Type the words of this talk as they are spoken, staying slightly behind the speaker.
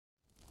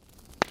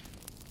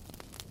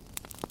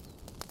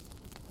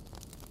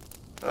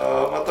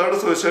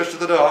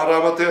സുവിശേഷത്തിന്റെ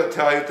 6-ാമത്തെ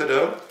അധ്യായത്തില്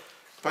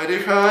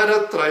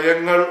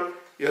പരിഹാരത്രയങ്ങൾ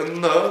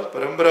എന്ന്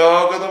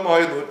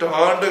പരമ്പരാഗതമായി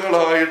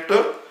നൂറ്റാണ്ടുകളായിട്ട്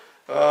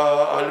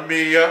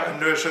ആത്മീയ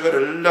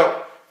അന്വേഷകരെല്ലാം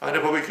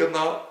അനുഭവിക്കുന്ന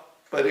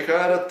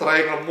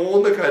പരിഹാരത്രയങ്ങൾ,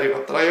 3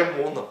 കാര്യങ്ങൾ, ത്രയം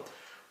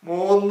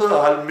 3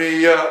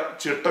 ആത്മീയ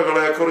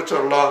ചിട്ടകളെ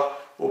കുറിച്ചുള്ള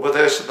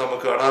ഉപദേശം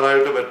നമുക്ക്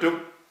കാണാനായിട്ട് പറ്റും.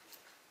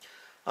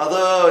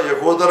 അത്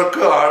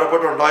യഹൂദർക്ക്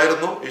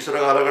ആഴപ്പെട്ടുണ്ടായിരുന്നു ഈശ്വര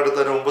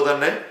കാലഘട്ടത്തിന് മുമ്പ്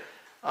തന്നെ.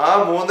 ആ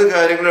 3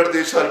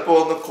 കാര്യങ്ങളെടുത്ത് ഈശോ അല്പം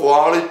ഒന്ന്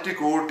ക്വാളിറ്റി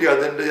കൂട്ടി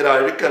അതിൻ്റെ ചില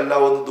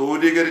അഴുക്കെല്ലാം ഒന്ന്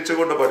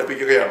ദൂരീകരിച്ചുകൊണ്ട്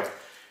പഠിപ്പിക്കുകയാണ്.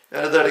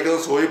 ഞാനിത്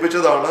ഇടയ്ക്കൊന്ന്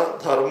സൂചിപ്പിച്ചതാണ്.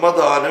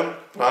 ധർമ്മദാനം,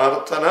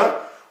 പ്രാർത്ഥന,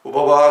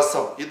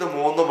 ഉപവാസം, ഇത്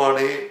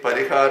 3മാണ് ഈ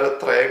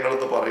പരിഹാരത്രയങ്ങൾ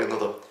എന്ന്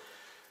പറയുന്നത്.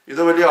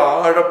 ഇത് വലിയ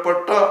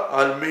ആഴപ്പെട്ട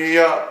ആത്മീയ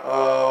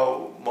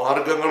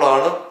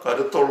മാർഗങ്ങളാണ്,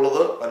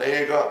 കരുത്തുള്ളത്.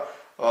 അനേക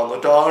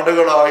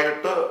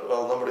നൂറ്റാണ്ടുകളായിട്ട്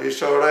നമ്മുടെ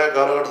ഈശോയുടെ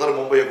കാലഘട്ടത്തിന്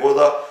മുമ്പ് യഹൂദ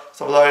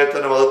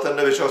സമുദായത്തിന്റെ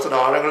മതത്തിന്റെ വിശ്വാസത്തിന്റെ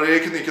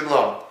ആഴങ്ങളിലേക്ക്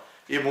നിൽക്കുന്നതാണ്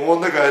ഈ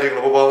 3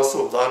 കാര്യങ്ങൾ,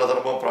 ഉപവാസവും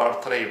ദാനധർമ്മവും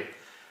പ്രാർത്ഥനയും.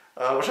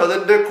 പക്ഷെ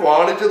അതിന്റെ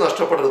ക്വാളിറ്റി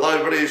നഷ്ടപ്പെടരുത്.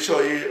 ഇവിടെ ഈശോ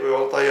ഈ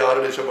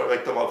 6 ഈശോ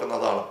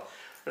വ്യക്തമാക്കുന്നതാണ്.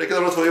 ഇടയ്ക്ക്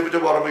നമ്മൾ സൂചിപ്പിച്ച്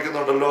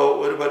ഓർമ്മിക്കുന്നുണ്ടല്ലോ,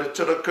 ഒരു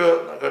മരിച്ചടക്ക്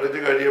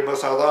കഴിഞ്ഞ് കഴിയുമ്പോൾ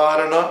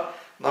സാധാരണ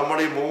നമ്മൾ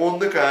ഈ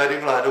 3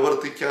 കാര്യങ്ങൾ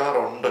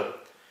അനുവർത്തിക്കാറുണ്ട്.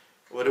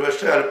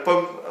 ഒരുപക്ഷെ അല്പം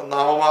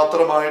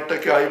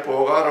നാമമാത്രമായിട്ടൊക്കെ ആയി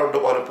പോകാറുണ്ട്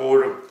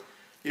പലപ്പോഴും.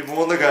 ഈ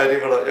 3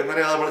 കാര്യങ്ങൾ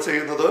എങ്ങനെയാണ് നമ്മൾ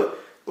ചെയ്യുന്നത്?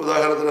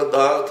 ഉദാഹരണത്തിന്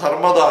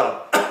ധർമ്മദാനം,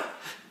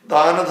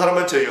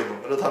 ദാനധർമ്മം ചെയ്യുന്നു,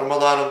 ഒരു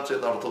ധർമ്മദാനം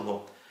നടത്തുന്നു.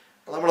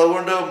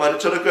 നമ്മളതുകൊണ്ട്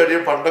മരിച്ചടക്ക്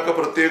കഴിയും. പണ്ടൊക്കെ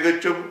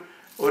പ്രത്യേകിച്ചും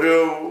ഒരു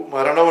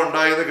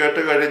മരണമുണ്ടായെന്ന്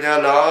കേട്ട്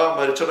കഴിഞ്ഞാൽ ആ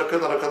മരിച്ചടക്ക്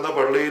നടക്കുന്ന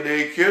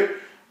പള്ളിയിലേക്ക്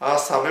ആ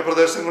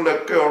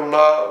സമയപ്രദേശങ്ങളിലൊക്കെ ഉള്ള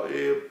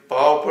ഈ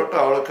പാവപ്പെട്ട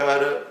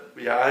ആൾക്കാര്,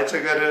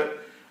 യാചകര്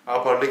ആ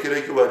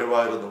പള്ളിക്കിലേക്ക്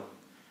വരുമായിരുന്നു.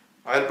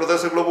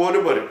 അയൽപ്രദേശങ്ങൾ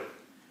പോലും വരും.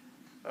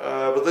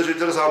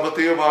 പ്രത്യേകിച്ച്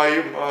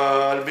സാമ്പത്തികമായും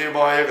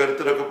ആത്മീയമായ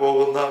കരുത്തിലൊക്കെ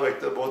പോകുന്ന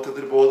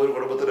ബോധ്യത്തിൽ പോകുന്ന ഒരു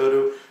കുടുംബത്തിലെ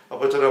ഒരു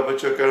അപ്പച്ചനും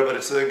അമ്മച്ചൊക്കെയാണ്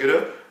മരിച്ചതെങ്കിൽ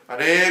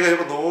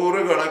അനേകം 100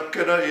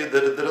 കണക്കിന് ഈ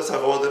ദരിദ്ര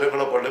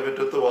സഹോദരങ്ങളെ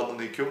പള്ളിമുറ്റത്ത് വന്ന്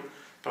നിൽക്കും.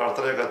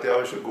 പ്രാർത്ഥനയൊക്കെ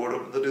അത്യാവശ്യം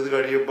കൂടും. എന്നിട്ട് ഇത്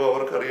കഴിയുമ്പോൾ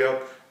അവർക്കറിയാം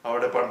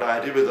അവിടെ പണ്ട്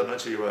അരി വിതരണം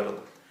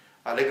ചെയ്യുമായിരുന്നു,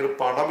 അല്ലെങ്കിൽ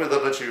പണം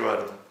വിതരണം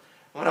ചെയ്യുമായിരുന്നു.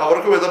 അങ്ങനെ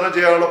അവർക്ക് വിതരണം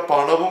ചെയ്യാനുള്ള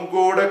പണവും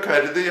കൂടെ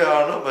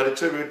കരുതിയാണ്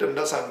മരിച്ച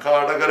വീട്ടിന്റെ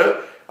സംഘാടകര്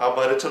ആ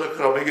മരിച്ചത്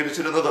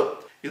ക്രമീകരിച്ചിരുന്നത്.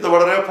 ഇത്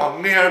വളരെ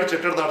ഭംഗിയായിട്ട്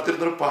ചിട്ട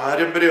നടത്തിയിരുന്നൊരു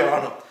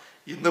പാരമ്പര്യമാണ്.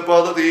 ഇന്നിപ്പോൾ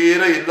അത്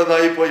തീരെ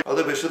ഇല്ലതായി പോയി.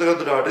 അത്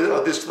വിശുദ്ധത്തിന്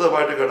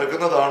അധിഷ്ഠിതമായിട്ട്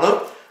കിടക്കുന്നതാണ്.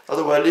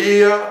 അത്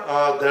വലിയ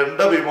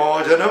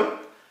ദണ്ഡവിമോചനം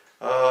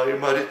ഈ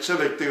മരിച്ച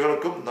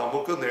വ്യക്തികൾക്കും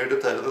നമുക്ക്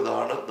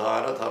നേടിത്തരുന്നതാണ്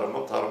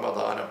ദാനധർമ്മം,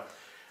 ധർമ്മദാനം.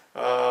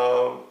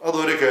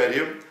 അതൊരു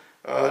കാര്യം.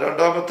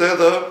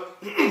 രണ്ടാമത്തേത്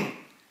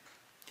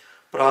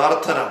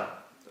പ്രാർത്ഥന,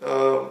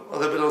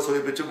 അതേപോലെ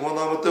സൂചിപ്പിച്ചു.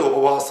 3-ാമത്തെ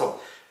ഉപവാസം.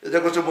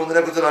 ഇതിനെക്കുറിച്ച്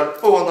 3-നെക്കുറിച്ച്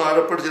അല്പം ഒന്ന്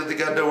ആഴപ്പെട്ട്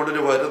ചിന്തിക്കാൻ എൻ്റെ ഉള്ളിൽ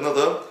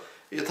വരുന്നത്,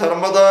 ഈ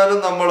ധർമ്മദാനം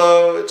നമ്മൾ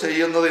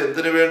ചെയ്യുന്നത്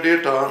എന്തിനു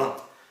വേണ്ടിയിട്ടാണ്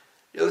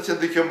എന്ന്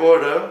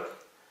ചിന്തിക്കുമ്പോൾ,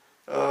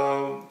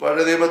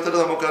 പഴയ നിയമത്തിൽ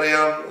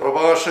നമുക്കറിയാം,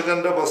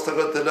 പ്രഭാഷകന്റെ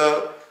പുസ്തകത്തില്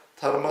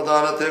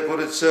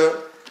ധർമ്മദാനത്തെക്കുറിച്ച്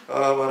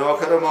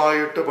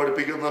മനോഹരമായിട്ട്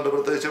പഠിപ്പിക്കുന്നുണ്ട്.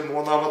 പ്രത്യേകിച്ച്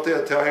 3-ാമത്തെ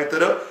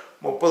അധ്യായത്തില്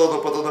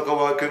 30-31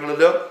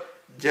 വാക്യങ്ങളില്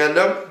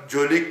ജലം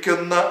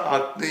ജ്വലിക്കുന്ന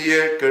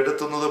അഗ്നിയെ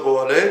കെടുത്തുന്നത്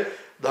പോലെ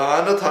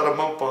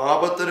ദാനധർമ്മം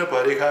പാപത്തിന്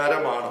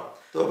പരിഹാരമാണ്.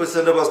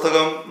 തോമസിന്റെ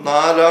പുസ്തകം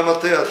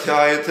 4-ാമത്തെ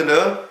അധ്യായത്തില്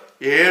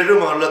 7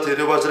 മുതലുള്ള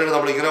തിരുവചനങ്ങൾ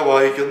നമ്മൾ ഇങ്ങനെ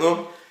വായിക്കുന്നു: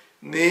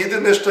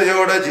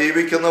 നീതിനിഷ്ഠയോടെ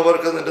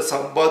ജീവിക്കുന്നവർക്ക് നിന്റെ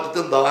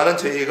സമ്പാദ്യത്തിൽ ദാനം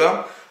ചെയ്യുക,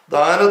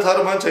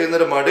 ദാനധർമ്മം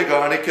ചെയ്യുന്നതിന് മടി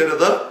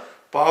കാണിക്കരുത്,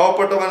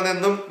 പാവപ്പെട്ടവനിൽ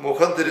നിന്നും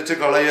മുഖം തിരിച്ചു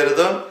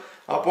കളയരുത്,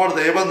 അപ്പോൾ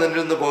ദൈവം നിന്നിൽ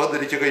നിന്ന് മുഖം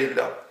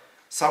തിരിക്കുകയില്ല.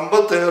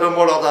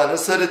 സമ്പത്തേറുമ്പോൾ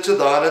അതനുസരിച്ച്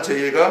ദാനം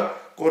ചെയ്യുക,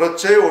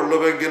 കുറച്ചേ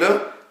ഉള്ളുവെങ്കിൽ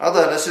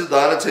അതനുസരിച്ച്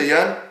ദാനം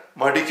ചെയ്യാൻ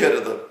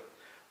മടിക്കരുത്.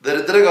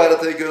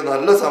 ദരിദ്രകാലത്തേക്ക് ഒരു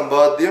നല്ല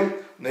സമ്പാദ്യം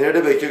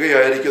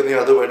നേടിവെക്കുകയായിരിക്കും നീ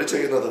അതുവഴി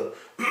ചെയ്യുന്നത്.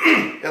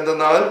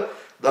 എന്തെന്നാൽ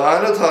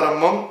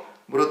ദാനധർമ്മം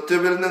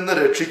മൃത്യുവിൽ നിന്ന്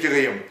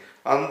രക്ഷിക്കുകയും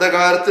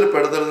അന്ധകാരത്തിൽ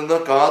പെടുന്നതിൽ നിന്ന്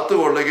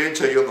കാത്തുകൊള്ളുകയും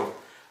ചെയ്യുന്നു.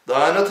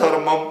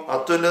 ദാനധർമ്മം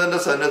അത്യുന്നതന്റെ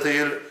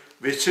സന്നിധിയിൽ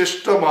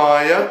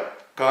വിശിഷ്ടമായ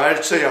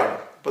കാഴ്ചയാണ്.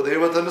 ഇപ്പൊ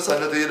ദൈവത്തിന്റെ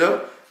സന്നിധിയിൽ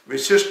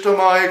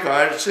വിശിഷ്ടമായ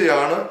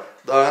കാഴ്ചയാണ്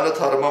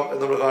ദാനധർമ്മം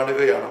എന്ന് നമ്മൾ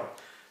കാണുകയാണ്.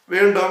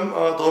 വീണ്ടും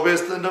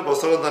തോബേസിന്റെ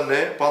പുസ്തകം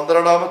തന്നെ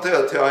 12-ാമത്തെ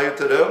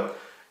അധ്യായത്തില്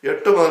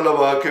 8 മുതലുള്ള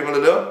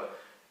വാക്യങ്ങളില്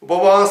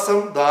ഉപവാസം,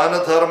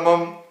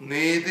 ദാനധർമ്മം,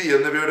 നീതി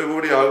എന്നിവയോട്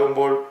കൂടി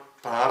ആകുമ്പോൾ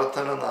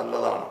പ്രാർത്ഥന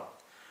നല്ലതാണ്.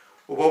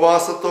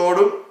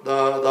 ഉപവാസത്തോടും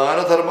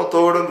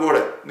ദാനധർമ്മത്തോടും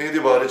കൂടെ നീതി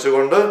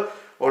പാലിച്ചുകൊണ്ട്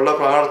ഉള്ള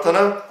പ്രാർത്ഥന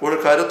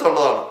കൂടുതൽ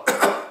കരുത്തുള്ളതാണ്.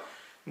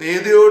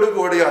 നീതിയോട്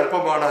കൂടി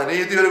അല്പമാണ്,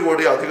 അനീതിയോട്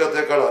കൂടി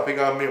അധികത്തേക്കാൾ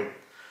അഭികാമ്യം.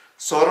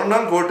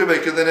 സ്വർണം കൂട്ടി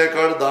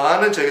വയ്ക്കുന്നതിനേക്കാൾ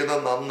ദാനം ചെയ്യുന്ന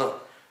നന്ന്.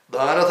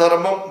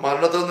 ദാനധർമ്മം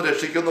മരണത്തിൽ നിന്ന്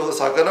രക്ഷിക്കുന്നത്,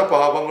 സകല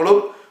പാപങ്ങളും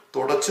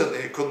തുടച്ച്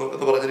നീക്കുന്നു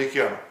എന്ന്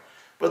പറഞ്ഞിരിക്കുകയാണ്.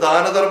 ഇപ്പൊ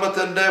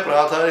ദാനധർമ്മത്തിന്റെ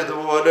പ്രാധാന്യം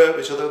ഇതുപോലെ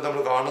വിശുദ്ധത്തിൽ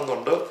നമ്മൾ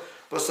കാണുന്നുണ്ട്.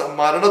 ഇപ്പൊ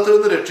മരണത്തിൽ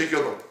നിന്ന്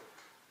രക്ഷിക്കുന്നു,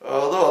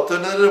 അത്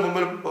അത്യുന്നതിന്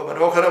മുമ്പിൽ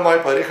മനോഹരമായ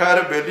പരിഹാര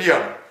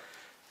ബലിയാണ്.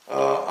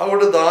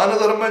 അതുകൊണ്ട്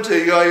ദാനധർമ്മം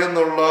ചെയ്യുക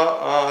എന്നുള്ള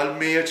ആ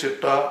ആത്മീയ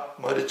ചിട്ട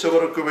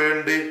മരിച്ചവർക്ക്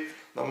വേണ്ടി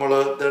നമ്മൾ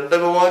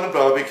ദണ്ഡബഹുമാനം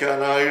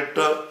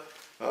പ്രാപിക്കാനായിട്ട്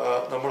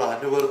നമ്മൾ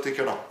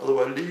അനുവർത്തിക്കണം. അത്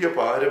വലിയ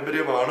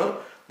പാരമ്പര്യമാണ്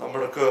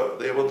നമ്മൾക്ക്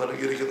ദൈവം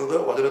നൽകിയിരിക്കുന്നത്,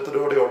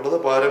 വചനത്തിലൂടെ ഉള്ളത്,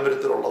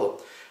 പാരമ്പര്യത്തിലുള്ളത്.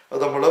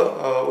 അത് നമ്മൾ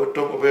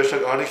ഒട്ടും ഉപേക്ഷ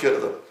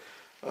കാണിക്കരുത്.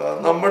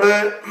 നമ്മുടെ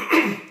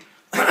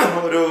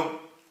ഒരു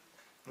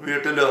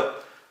വീട്ടിൽ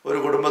ഒരു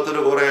കുടുംബത്തിൽ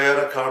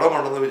കുറേയേറെ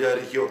കടമുണ്ടെന്ന്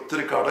വിചാരിക്കുക.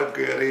 ഒത്തിരി കടം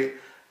കയറി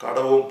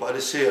കടവും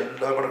പലിശയും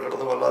എല്ലാം കൂടെ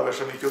കിടന്ന് വല്ലാതെ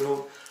വിഷമിക്കുന്നു.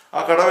 ആ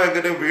കടം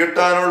എങ്ങനെയും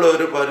വീട്ടാനുള്ള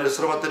ഒരു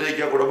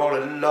പരിശ്രമത്തിലേക്ക് ആ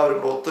കുടുംബങ്ങളെല്ലാവരും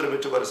കൂടെ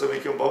ഒത്തൊരുമിച്ച്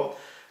പരിശ്രമിക്കുമ്പം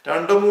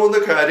 2-3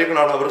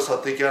 കാര്യങ്ങളാണ് അവർ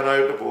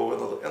ശ്രദ്ധിക്കാനായിട്ട്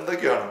പോകുന്നത്.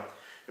 എന്തൊക്കെയാണ്?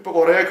 ഇപ്പോൾ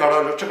കുറേ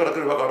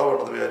ലക്ഷക്കണക്കിന് രൂപ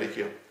കടമുണ്ടെന്ന്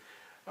വിചാരിക്കുക.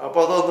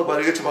 അപ്പോൾ അതൊന്ന്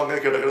പരിഹരിച്ച്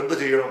പങ്കേക്ക് എടുക്കണം. എന്ത്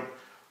ചെയ്യണം?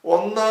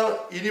 ഒന്ന്,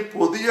 ഇനി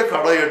പുതിയ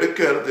കട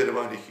എടുക്കുകയെന്ന്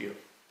തീരുമാനിക്കുക.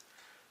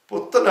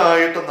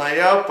 പുത്തനായിട്ട്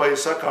നയാ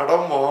പൈസ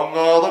കടം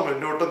വാങ്ങാതെ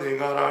മുന്നോട്ട്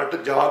നീങ്ങാനായിട്ട്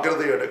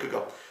ജാഗ്രത എടുക്കുക.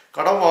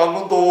 കടം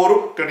വാങ്ങും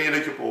തോറും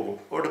കെണിയിലേക്ക് പോകും.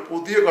 അവിടെ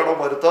പുതിയ കടം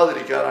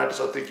വരുത്താതിരിക്കാനായിട്ട്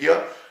ശ്രദ്ധിക്കുക.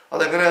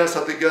 അതെങ്ങനെയാണ്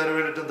ശ്രദ്ധിക്കാൻ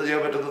വേണ്ടിയിട്ട് എന്താ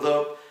ചെയ്യാൻ പറ്റുന്നത്?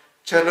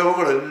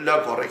 ചെലവുകളെല്ലാം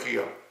കുറയ്ക്കുക.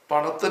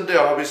 പണത്തിൻ്റെ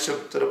ആവശ്യം,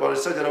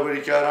 പൈസ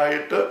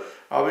ചെലവഴിക്കാനായിട്ട്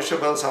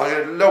ആവശ്യമായ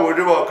സാഹചര്യം എല്ലാം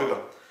ഒഴിവാക്കുക.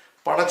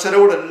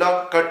 പണച്ചെലവുകളെല്ലാം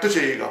കട്ട്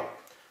ചെയ്യുക,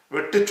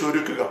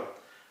 വെട്ടിച്ചുരുക്കുക.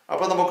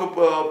 അപ്പം നമുക്ക്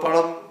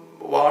പണം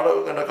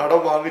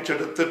കടം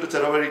വാങ്ങിച്ചെടുത്തിട്ട്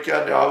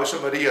ചെലവഴിക്കാൻ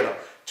ആവശ്യം വരികയില്ല.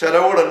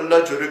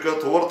 ചെലവുകളെല്ലാം ചുരുക്കുക,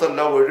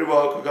 തൂർത്തെല്ലാം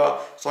ഒഴിവാക്കുക,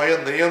 സ്വയം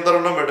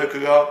നിയന്ത്രണം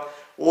എടുക്കുക,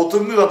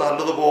 ഒതുങ്ങുക,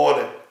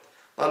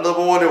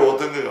 നല്ലതുപോലെ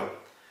ഒതുങ്ങുക.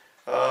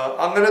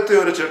 അങ്ങനത്തെ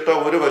ഒരു ചിട്ട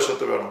ഒരു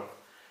വശത്ത് വേണം.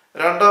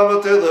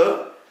 രണ്ടാമത്തേത്,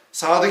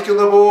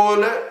 സാധിക്കുന്ന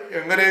പോലെ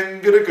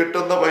എങ്ങനെയെങ്കിലും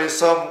കിട്ടുന്ന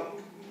പൈസ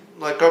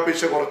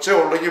നക്കാപ്പിച്ച കുറച്ചേ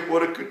ഉള്ളെങ്കിൽ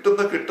പോലും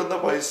കിട്ടുന്ന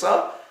പൈസ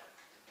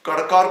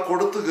കടക്കാർ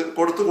കൊടുത്ത്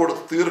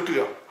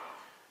തീർക്കുക.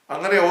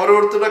 അങ്ങനെ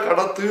ഓരോരുത്തരുടെ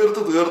കടം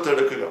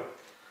തീർത്തെടുക്കുക.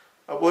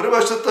 അപ്പോൾ ഒരു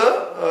വശത്ത്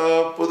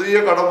പുതിയ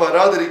കടം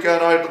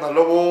വരാതിരിക്കാനായിട്ട്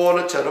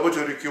നല്ലപോലെ ചെലവ്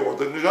ചുരുക്കി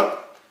ഒതുങ്ങുക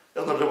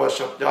എന്നൊരു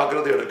വശം,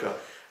 ജാഗ്രത എടുക്കുക.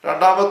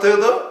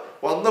 രണ്ടാമത്തേത്,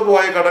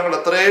 വന്നുപോയ കടങ്ങൾ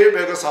എത്രയും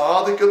വേഗം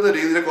സാധിക്കുന്ന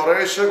രീതിയിൽ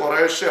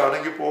കുറേശ്ശെ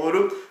ആണെങ്കിൽ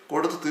പോലും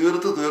കൊടുത്ത്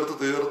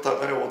തീർത്ത്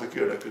അങ്ങനെ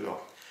ഒതുക്കിയെടുക്കുക.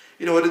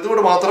 ഇനി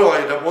ഇതുകൂടെ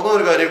മാത്രമായില്ല,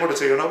 മൂന്നാമൊരു കാര്യം കൂടെ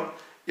ചെയ്യണം.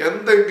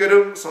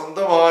 എന്തെങ്കിലും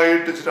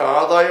സ്വന്തമായിട്ട് ഇച്ചിരി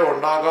ആദായം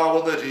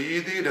ഉണ്ടാകാവുന്ന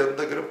രീതിയിൽ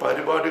എന്തെങ്കിലും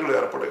പരിപാടികൾ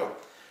ഏർപ്പെടുക.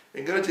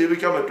 എങ്ങനെ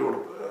ജീവിക്കാൻ പറ്റുള്ളൂ,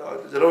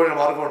 ചിലവഴി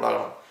മാർഗം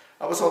ഉണ്ടാകണം.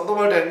 അപ്പോൾ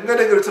സ്വന്തമായിട്ട്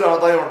എങ്ങനെയെങ്കിലും ഇച്ചിരി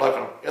ആദായം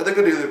ഉണ്ടാക്കണം.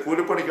 ഏതെങ്കിലും രീതിയിൽ,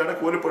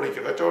 കൂലിപ്പണിക്കാണെങ്കിൽ കൂലിപ്പണിക്ക്,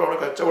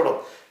 കച്ചവടമാണെങ്കിൽ കച്ചവടം,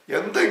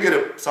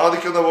 എന്തെങ്കിലും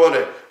സാധിക്കുന്ന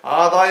പോലെ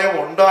ആദായം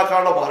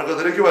ഉണ്ടാക്കാനുള്ള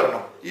മാർഗത്തിലേക്ക്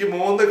വരണം. ഈ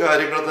 3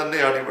 കാര്യങ്ങൾ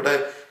തന്നെയാണ് ഇവിടെ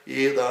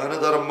ഈ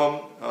ദാനധർമ്മം,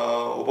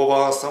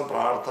 ഉപവാസം,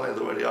 പ്രാർത്ഥന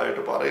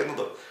ഇതുവഴിയായിട്ട്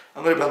പറയുന്നത്.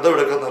 അങ്ങനെ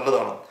ബന്ധമെടുക്കാൻ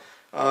നല്ലതാണ്.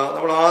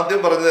 നമ്മൾ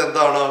ആദ്യം പറഞ്ഞത്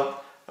എന്താണ്?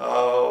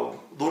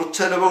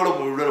 ദുർച്ചെലവുകൾ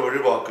മുഴുവൻ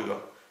ഒഴിവാക്കുക,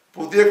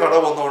 പുതിയ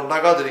കടമൊന്നും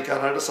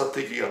ഉണ്ടാകാതിരിക്കാനായിട്ട്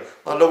ശ്രദ്ധിക്കുക,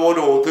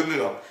 നല്ലപോലെ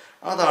ഒതുങ്ങുക.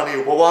 അതാണ് ഈ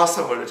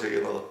ഉപവാസം വഴി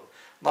ചെയ്യുന്നത്.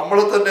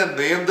 നമ്മളെ തന്നെ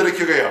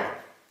നിയന്ത്രിക്കുകയാണ്.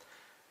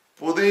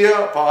 പുതിയ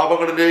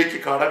പാപങ്ങളിലേക്ക്,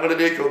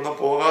 കടങ്ങളിലേക്ക് ഒന്നും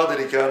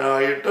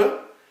പോകാതിരിക്കാനായിട്ട്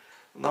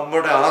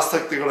നമ്മുടെ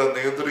ആസക്തികളെ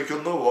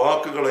നിയന്ത്രിക്കുന്നു,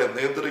 വാക്കുകളെ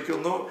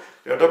നിയന്ത്രിക്കുന്നു,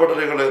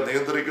 ഇടപെടലുകളെ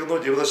നിയന്ത്രിക്കുന്നു,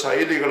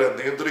 ജീവിതശൈലികളെ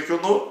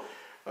നിയന്ത്രിക്കുന്നു,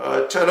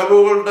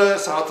 ചെലവുകളുടെ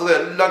സാധ്യത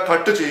എല്ലാം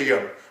കട്ട്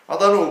ചെയ്യുകയാണ്.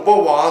 അതാണ്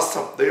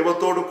ഉപവാസം.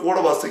 ദൈവത്തോട്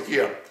കൂടെ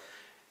വസിക്കുകയാണ്.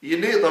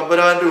 ഇനി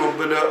തമ്പുരാന്റെ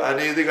മുമ്പിൽ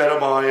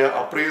അനീതികരമായ,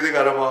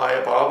 അപ്രീതികരമായ,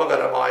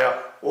 പാപകരമായ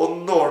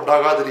ഒന്നും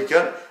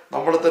ഉണ്ടാകാതിരിക്കാൻ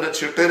നമ്മളെ തന്നെ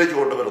ചിട്ടയിലേക്ക്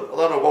കൊണ്ടുവരുന്നു.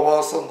 അതാണ്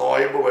ഉപവാസം.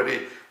 നോയമ്പ് വഴി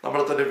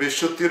നമ്മളെ തന്നെ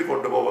വിശുദ്ധിയിൽ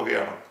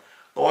കൊണ്ടുപോവുകയാണ്.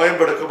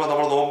 നോയമ്പെടുക്കുമ്പോൾ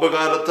നമ്മൾ നോമ്പ്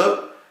കാലത്ത്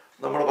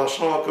നമ്മൾ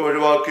ഭക്ഷണമൊക്കെ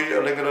ഒഴിവാക്കി,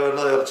 അല്ലെങ്കിൽ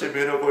ഇറച്ചി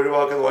മീനൊക്കെ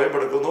ഒഴിവാക്കി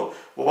നോയമ്പെടുക്കുന്നു,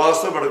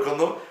 ഉപവാസം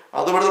എടുക്കുന്നു.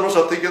 അതുവഴി നമ്മൾ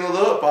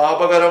ശ്രദ്ധിക്കുന്നത്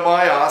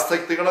പാപകരമായ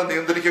ആസക്തികളെ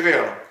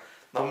നിയന്ത്രിക്കുകയാണ്.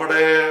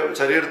 നമ്മുടെ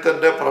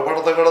ശരീരത്തിൻ്റെ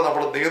പ്രവണതകളെ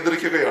നമ്മൾ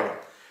നിയന്ത്രിക്കുകയാണ്.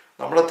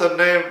 നമ്മളെ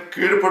തന്നെ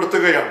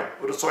കീഴ്പ്പെടുത്തുകയാണ്.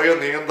 ഒരു സ്വയം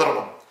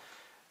നിയന്ത്രണം.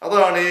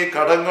 അതാണ് ഈ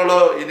കടങ്ങൾ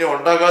ഇനി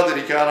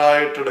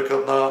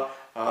ഉണ്ടാകാതിരിക്കാനായിട്ടെടുക്കുന്ന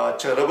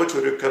ചെലവ്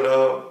ചുരുക്കല്,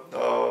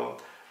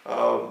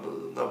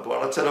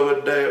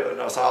 പണച്ചെലവിൻ്റെ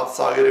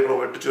സാഹചര്യങ്ങൾ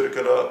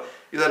വെട്ടിച്ചുരുക്കല്,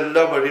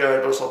 ഇതെല്ലാം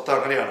വഴിയായിട്ടുള്ള സ്വത്ത്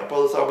അങ്ങനെയാണ്. അപ്പോൾ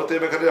അത് സാമ്പത്തിക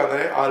മേഖല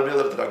അങ്ങനെ, ആത്മീയ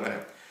തലത്തിൽ അങ്ങനെ.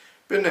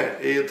 പിന്നെ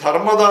ഈ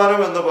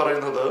ധർമ്മദാനം എന്ന്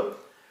പറയുന്നത്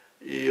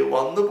ഈ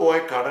വന്നുപോയ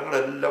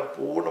കടങ്ങളെല്ലാം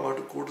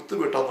പൂർണ്ണമായിട്ട് കൊടുത്തു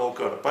വിട്ടാൻ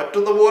നോക്കുകയാണ്.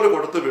 പറ്റുന്ന പോലെ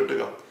കൊടുത്തു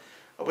വിട്ടുക.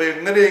 അപ്പോൾ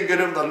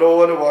എങ്ങനെയെങ്കിലും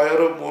നല്ലപോലെ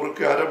വയറ്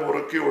മുറുക്കി,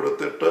 അരമുറുക്കി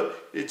കൊടുത്തിട്ട്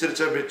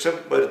ഇച്ചിരിച്ച മിച്ചം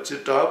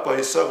ഭരിച്ചിട്ട് ആ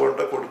പൈസ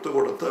കൊണ്ട്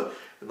കൊടുത്ത്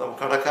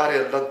കടക്കാരെ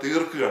എല്ലാം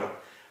തീർക്കുകയാണ്.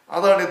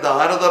 അതാണ് ഈ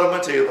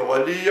ദാനധർമ്മം ചെയ്യുന്നത്.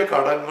 വലിയ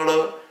കടങ്ങൾ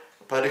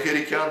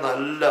പരിഹരിക്കാൻ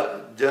നല്ല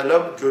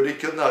ജലം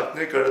ജ്വലിക്കുന്ന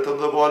അഗ്നി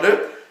കെടുത്തുന്നത് പോലെ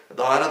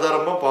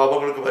ദാനധർമ്മം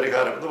പാപങ്ങൾക്ക്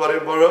പരിഹാരം എന്ന്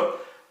പറയുമ്പോൾ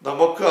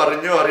നമുക്ക്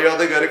അറിഞ്ഞോ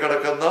അറിയാതെ കയറി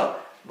കിടക്കുന്ന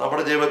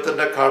നമ്മുടെ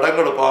ജീവിതത്തിന്റെ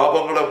കടങ്ങൾ,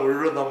 പാപങ്ങളെ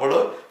മുഴുവൻ നമ്മൾ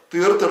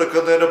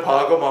തീർത്തെടുക്കുന്നതിന്റെ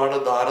ഭാഗമാണ്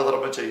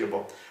ദാനധർമ്മം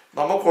ചെയ്യുമ്പോൾ.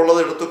 നമുക്കുള്ളത്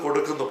എടുത്ത്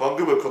കൊടുക്കുന്നു,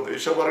 പങ്കുവെക്കുന്നു.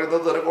 ഈശോ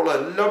പറയുന്നത് നിനക്കുള്ള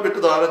എല്ലാം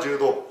വിറ്റ് ദാനം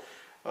ചെയ്തോ.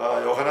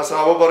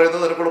 യോഹന്നാൻ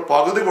പറയുന്നത് നിനക്കുള്ള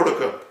പകുതി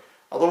കൊടുക്കുക.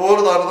 അതുപോലെ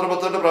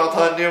ദാനധർമ്മത്തിന്റെ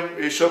പ്രാധാന്യം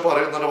ഈശോ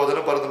പറയുന്നുണ്ട്,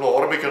 വചനം പറയുന്നുണ്ട്,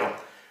 ഓർമ്മിക്കണം.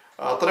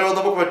 അത്രയൊന്നും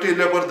നമുക്ക്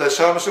പറ്റിയില്ല. ഇപ്പോൾ ഒരു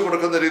ദശാംശം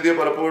കൊടുക്കുന്ന രീതി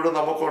പലപ്പോഴും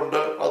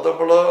നമുക്കുണ്ട്. അത്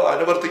നമ്മൾ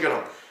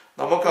അനുവർത്തിക്കണം.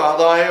 നമുക്ക്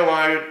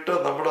ആദായമായിട്ട്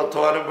നമ്മുടെ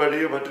അധ്വാനം വഴി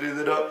മറ്റു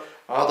രീതിയിൽ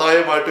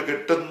ആദായമായിട്ട്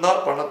കിട്ടുന്ന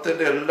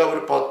പണത്തിന്റെ എല്ലാം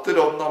ഒരു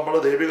 10-1 നമ്മൾ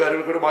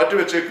ദൈവികാര്യങ്ങൾക്ക് വേണ്ടി മാറ്റി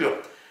വെച്ചേക്കുക.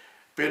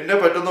 പിന്നെ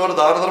പറ്റുന്നവർ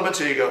ദാനധർമ്മം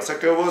ചെയ്യുക.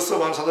 സെക്കേവേഴ്സ്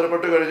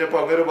മനസ്സന്തരപ്പെട്ട് കഴിഞ്ഞപ്പോൾ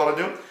അങ്ങനെ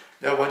പറഞ്ഞു,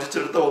 ഞാൻ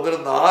വഞ്ചിച്ചെടുത്ത 1-ന്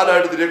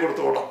 4 തിരികെ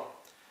കൊടുത്തോളാം,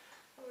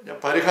 ഞാൻ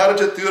പരിഹാരം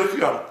ചെയ്ത്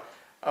തീർക്കുകയാണ്.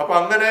 അപ്പൊ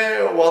അങ്ങനെ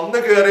വന്നു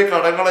കയറി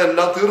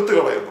കടങ്ങളെല്ലാം തീർത്ത്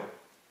കളയുന്നു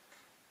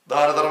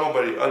ദാനധർമ്മം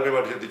വഴി.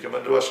 ആത്മീയമായിട്ട് ചിന്തിക്കും.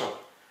 എൻ്റെ വശം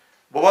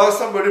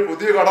ഉപവാസം വഴി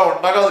പുതിയ കടം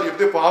ഉണ്ടാകാതിരിക്കും,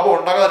 പുതിയ പാപം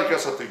ഉണ്ടാകാതിരിക്കാൻ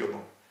ശ്രദ്ധിക്കുന്നു.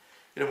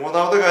 ഇനി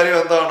മൂന്നാമത്തെ കാര്യം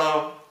എന്താണ്?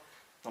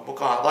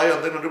 നമുക്ക് ആദായം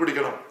എന്തെങ്കിലും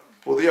കണ്ടുപിടിക്കണം,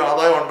 പുതിയ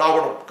ആദായം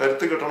ഉണ്ടാവണം,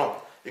 കരുത്ത് കിട്ടണം,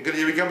 എങ്കിലും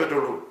ജീവിക്കാൻ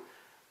പറ്റുള്ളൂ.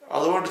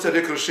 അതുകൊണ്ട്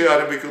ചെറിയ കൃഷി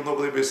ആരംഭിക്കുന്നു,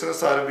 പുതിയ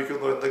ബിസിനസ്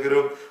ആരംഭിക്കുന്നു,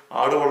 എന്തെങ്കിലും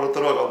ആട്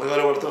വളർത്തലോ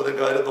കന്നുകാലി വളർത്തലോ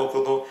എന്തെങ്കിലും കാര്യം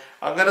നോക്കുന്നു.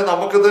 അങ്ങനെ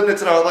നമുക്ക് തന്നെ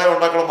ഇച്ചിരി ആദായം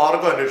ഉണ്ടാക്കണം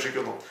മാർഗം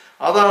അന്വേഷിക്കുന്നു.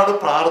 അതാണ്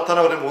പ്രാർത്ഥന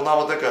വരെ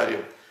മൂന്നാമത്തെ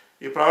കാര്യം.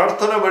 ഈ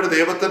പ്രാർത്ഥന വഴി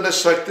ദൈവത്തിന്റെ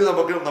ശക്തി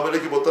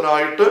നമ്മളിലേക്ക്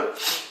പുത്തനായിട്ട്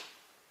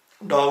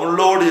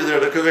ഡൗൺലോഡ് ചെയ്ത്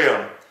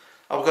എടുക്കുകയാണ്,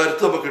 അപ്പോൾ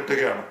കരുത്ത് നമുക്ക്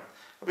കിട്ടുകയാണ്.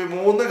 അപ്പൊ ഈ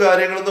മൂന്ന്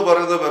കാര്യങ്ങൾ എന്ന്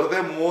പറയുന്നത് വെറുതെ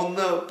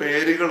മൂന്ന്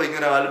പേരുകൾ,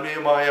 ഇങ്ങനെ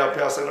ആത്മീയമായ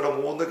അഭ്യാസങ്ങളുടെ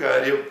മൂന്ന്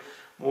കാര്യം,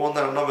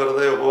 മൂന്നെണ്ണം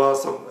വെറുതെ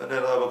ഉപവാസം എന്നെ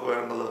നമുക്ക്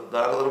വേണ്ടത്,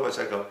 ദാനധർമ്മ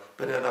ശകം,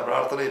 പിന്നെ എന്നാ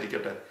പ്രാർത്ഥന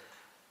ഇരിക്കട്ടെ.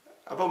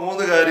 അപ്പൊ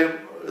മൂന്ന് കാര്യം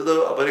ഇത്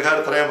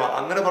പരിഹാരത്രയമാണ്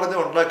അങ്ങനെ പറഞ്ഞ്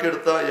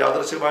ഉണ്ടാക്കിയെടുത്ത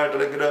യാദൃശ്യമായിട്ട്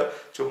അല്ലെങ്കിൽ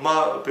ചുമ്മാ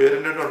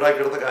പേരിന് വേണ്ടി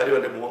ഉണ്ടാക്കിയെടുത്ത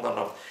കാര്യമല്ലേ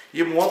മൂന്നെണ്ണം.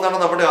 ഈ മൂന്നെണ്ണം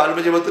നമ്മുടെ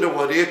ആത്മജീവിതത്തിന്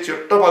വലിയ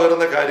ചിട്ട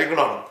പകരുന്ന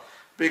കാര്യങ്ങളാണ്.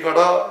 ഇപ്പൊ ഈ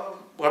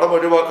കടം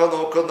ഒഴിവാക്കാൻ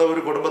നോക്കുന്ന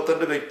ഒരു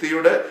കുടുംബത്തിന്റെ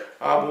വ്യക്തിയുടെ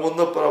ആ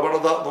മൂന്ന്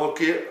പ്രവണത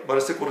നോക്കി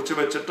മനസ്സിൽ കുറിച്ച്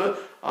വെച്ചിട്ട്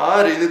ആ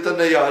രീതിയിൽ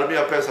തന്നെ ഈ ആത്മീയ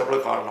അഭ്യാസം നമ്മൾ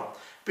കാണണം.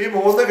 ഇപ്പൊ ഈ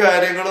മൂന്ന്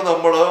കാര്യങ്ങൾ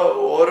നമ്മൾ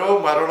ഓരോ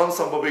മരണം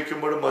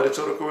സംഭവിക്കുമ്പോഴും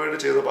മരിച്ചവർക്ക് വേണ്ടി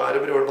ചെയ്ത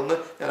പാരമ്പര്യം ഉണ്ടെന്ന്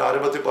ഞാൻ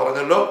ആരംഭത്തിൽ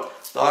പറഞ്ഞല്ലോ.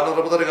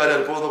 ദാനധർമ്മത്തിന്റെ കാര്യം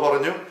അല്പം എന്ന്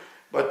പറഞ്ഞു.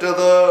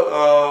 മറ്റേത്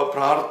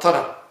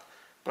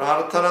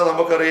പ്രാർത്ഥന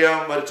നമുക്കറിയാം.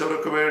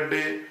 മരിച്ചവർക്ക്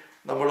വേണ്ടി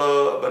നമ്മൾ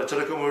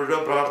മരിച്ചവർക്ക്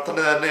മുഴുവൻ പ്രാർത്ഥന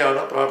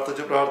തന്നെയാണ്.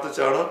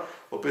 പ്രാർത്ഥിച്ചാണ്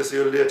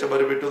ഒപ്പീസിയലിൽ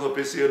അച്ഛന്മാർ വീട്ടിൽ നിന്ന്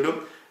ഒപ്പീസിയലും,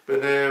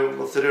 പിന്നെ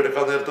മുസ്ലിം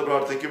എടുക്കാൻ നേരത്ത്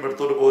പ്രാർത്ഥിക്കും,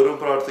 എടുത്തോണ്ട് പോരും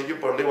പ്രാർത്ഥിക്കും,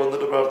 പള്ളി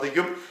വന്നിട്ട്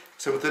പ്രാർത്ഥിക്കും,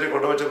 സെമിത്തേരി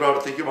കൊണ്ടുവച്ച്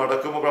പ്രാർത്ഥിക്കും,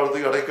 അടക്കുമ്പോൾ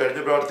പ്രാർത്ഥിക്കും, അടക്കി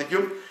കഴിഞ്ഞ്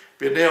പ്രാർത്ഥിക്കും,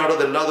 പിന്നെ അവിടെ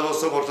എല്ലാ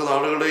ദിവസവും കുറച്ച്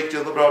നാളുകളിലേക്ക്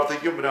ചെന്ന്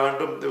പ്രാർത്ഥിക്കും,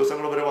 2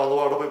 ദിവസങ്ങൾ വരെ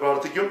അവിടെ പോയി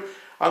പ്രാർത്ഥിക്കും.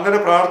 അങ്ങനെ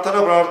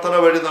പ്രാർത്ഥന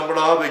വഴി നമ്മൾ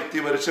ആ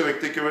മരിച്ച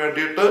വ്യക്തിക്ക്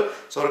വേണ്ടിയിട്ട്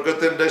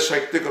സ്വർഗത്തിന്റെ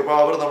ശക്തി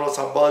കൃപാവർ നമ്മൾ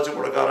സമ്പാദിച്ചു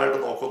കൊടുക്കാനായിട്ട്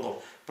നോക്കുന്നു.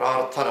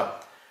 പ്രാർത്ഥന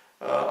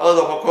അത്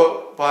നമുക്ക്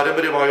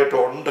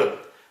പാരമ്പര്യമായിട്ടുണ്ട്.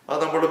 അത്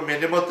നമ്മൾ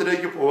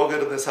മിനിമത്തിലേക്ക്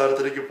പോകരുത്,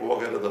 നിസ്സാരത്തിലേക്ക്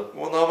പോകരുത്.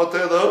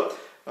 മൂന്നാമത്തേത്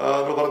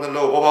നമ്മൾ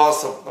പറഞ്ഞല്ലോ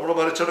ഉപവാസം. നമ്മൾ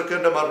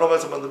മരിച്ചെടുക്കേണ്ട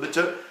മരണവുമായി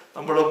സംബന്ധിച്ച്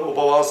നമ്മളും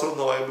ഉപവാസം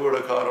നോയമ്പ്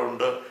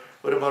എടുക്കാറുണ്ട്.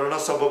 ഒരു മരണം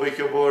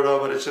സംഭവിക്കുമ്പോൾ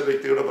മരിച്ച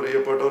വ്യക്തിയുടെ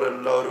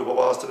പ്രിയപ്പെട്ടവരെല്ലാവരും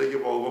ഉപവാസത്തിലേക്ക്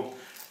പോകും.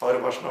 അവർ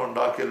ഭക്ഷണം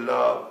ഉണ്ടാക്കില്ല,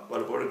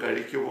 പലപ്പോഴും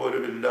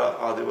കഴിക്കുപോലുമില്ല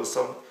ആ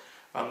ദിവസം.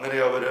 അങ്ങനെ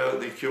അവർ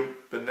നിൽക്കും.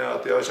 പിന്നെ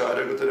അത്യാവശ്യം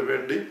ആരോഗ്യത്തിന്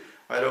വേണ്ടി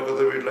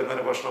അയലോക്കത്തെ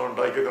വീട്ടിലെങ്ങനെ ഭക്ഷണം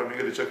ഉണ്ടാക്കി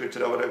ക്രമീകരിച്ചൊക്കെ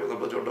ഇച്ചിരി അവരെ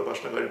നിർബന്ധിച്ചുകൊണ്ട്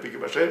ഭക്ഷണം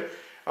കഴിപ്പിക്കും. പക്ഷേ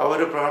അവർ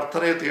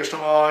പ്രാർത്ഥനയെ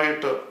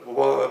തീക്ഷ്ണമായിട്ട്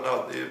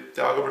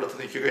ത്യാഗമെടുത്ത്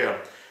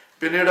നിൽക്കുകയാണ്.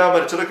 പിന്നീട് ആ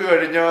മരിച്ചെടുക്ക്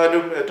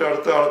കഴിഞ്ഞാലും ഏറ്റവും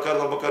അടുത്ത ആൾക്കാർ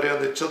നമുക്കറിയാം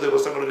നിശ്ചിത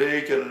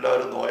ദിവസങ്ങളിലേക്ക്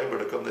എല്ലാവരും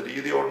നോയമ്പെടുക്കുന്ന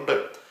രീതിയുണ്ട്.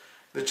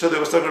 നിശ്ചിത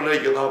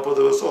ദിവസങ്ങളിലേക്ക് 40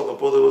 ദിവസമോ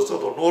 30 ദിവസമോ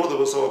 90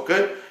 ദിവസമൊക്കെ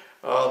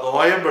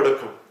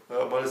നോയമ്പെടുക്കും.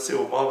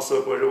 മത്സ്യവും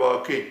മാംസമൊക്കെ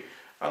ഒഴിവാക്കി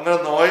അങ്ങനെ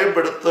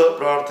നോയമ്പെടുത്ത്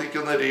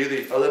പ്രാർത്ഥിക്കുന്ന രീതി.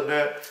 അതിൻ്റെ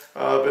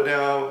പിന്നെ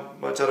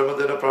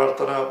ചരമദിന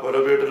പ്രാർത്ഥന പല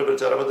വീട്ടിലും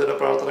ചരമദിന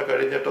പ്രാർത്ഥന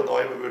കഴിഞ്ഞിട്ട്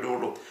നോയമ്പ്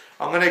വിടുകയുള്ളൂ.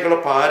 അങ്ങനെയൊക്കെയുള്ള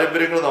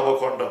പാരമ്പര്യങ്ങൾ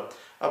നമുക്കുണ്ട്.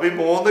 അപ്പൊ ഈ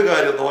മൂന്ന്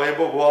കാര്യം,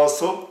 നോയമ്പ്,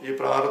 ഉപവാസവും ഈ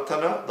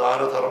പ്രാർത്ഥന,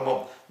 ദാനധർമ്മം,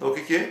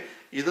 നോക്കിക്കേ,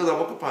 ഇത്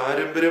നമുക്ക്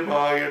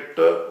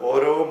പാരമ്പര്യമായിട്ട്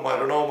ഓരോ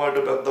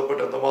മരണവുമായിട്ട്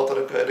ബന്ധപ്പെട്ട്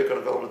എന്തുമാത്രം കാര്യം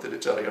കിടക്കാൻ നമ്മൾ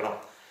തിരിച്ചറിയണം.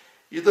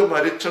 ഇത്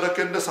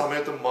മരിച്ചടക്കിന്റെ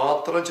സമയത്ത്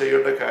മാത്രം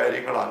ചെയ്യേണ്ട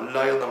കാര്യങ്ങളല്ല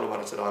എന്ന് നമ്മൾ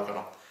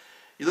മനസ്സിലാക്കണം.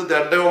 ഇത്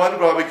ദണ്ഡബഹുമാനം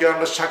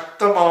പ്രാപിക്കാനുള്ള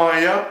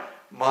ശക്തമായ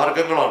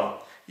മാർഗങ്ങളാണ്.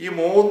 ഈ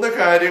മൂന്ന്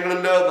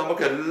കാര്യങ്ങളിൽ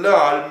നമുക്ക് എല്ലാ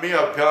ആത്മീയ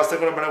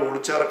അഭ്യാസങ്ങളും വേണേൽ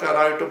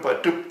ഉൾച്ചേർക്കാനായിട്ടും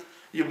പറ്റും.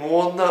 ഈ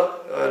മൂന്ന്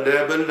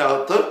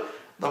ലേബലിനകത്ത്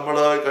നമ്മൾ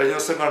കഴിഞ്ഞ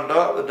ദിവസം കണ്ട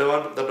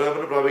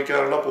ദണ്ഡബഹുമാനം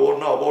പ്രാപിക്കാനുള്ള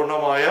പൂർണ്ണ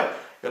അപൂർണമായ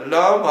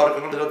എല്ലാ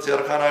മാർഗങ്ങളും ഇതിനകത്ത്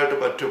ചേർക്കാനായിട്ട്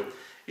പറ്റും.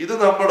 ഇത്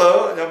ഞാൻ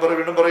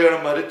വീണ്ടും പറയുകയാണ്,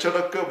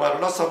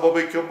 മരണം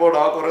സംഭവിക്കുമ്പോൾ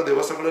ആ കുറെ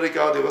ദിവസങ്ങളിലേക്ക്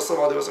ആ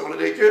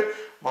ദിവസങ്ങളിലേക്ക്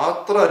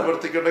മാത്രം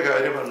അനുവർത്തിക്കേണ്ട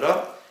കാര്യമല്ല.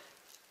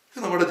 ഇത്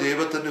നമ്മുടെ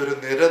ജീവിതത്തിന്റെ ഒരു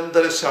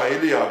നിരന്തര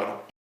ശൈലിയാകണം.